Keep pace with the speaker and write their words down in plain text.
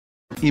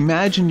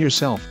Imagine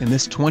yourself in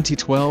this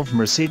 2012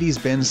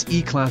 Mercedes-Benz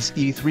E-Class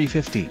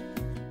E350.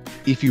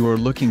 If you are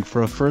looking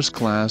for a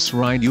first-class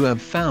ride, you have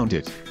found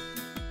it.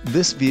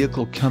 This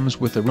vehicle comes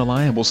with a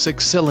reliable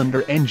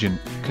 6-cylinder engine,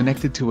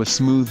 connected to a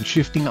smooth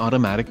shifting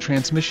automatic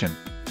transmission.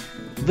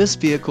 This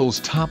vehicle's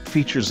top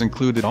features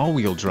included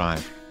all-wheel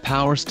drive,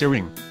 power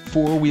steering,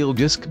 4-wheel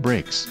disc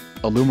brakes,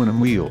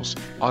 aluminum wheels,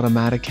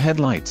 automatic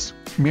headlights,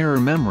 mirror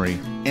memory,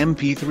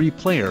 MP3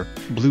 player,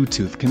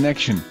 Bluetooth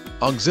connection,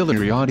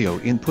 auxiliary audio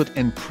input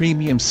and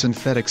premium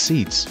synthetic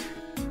seats.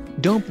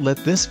 Don't let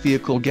this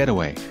vehicle get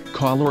away.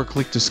 Call or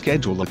click to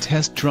schedule a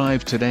test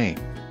drive today.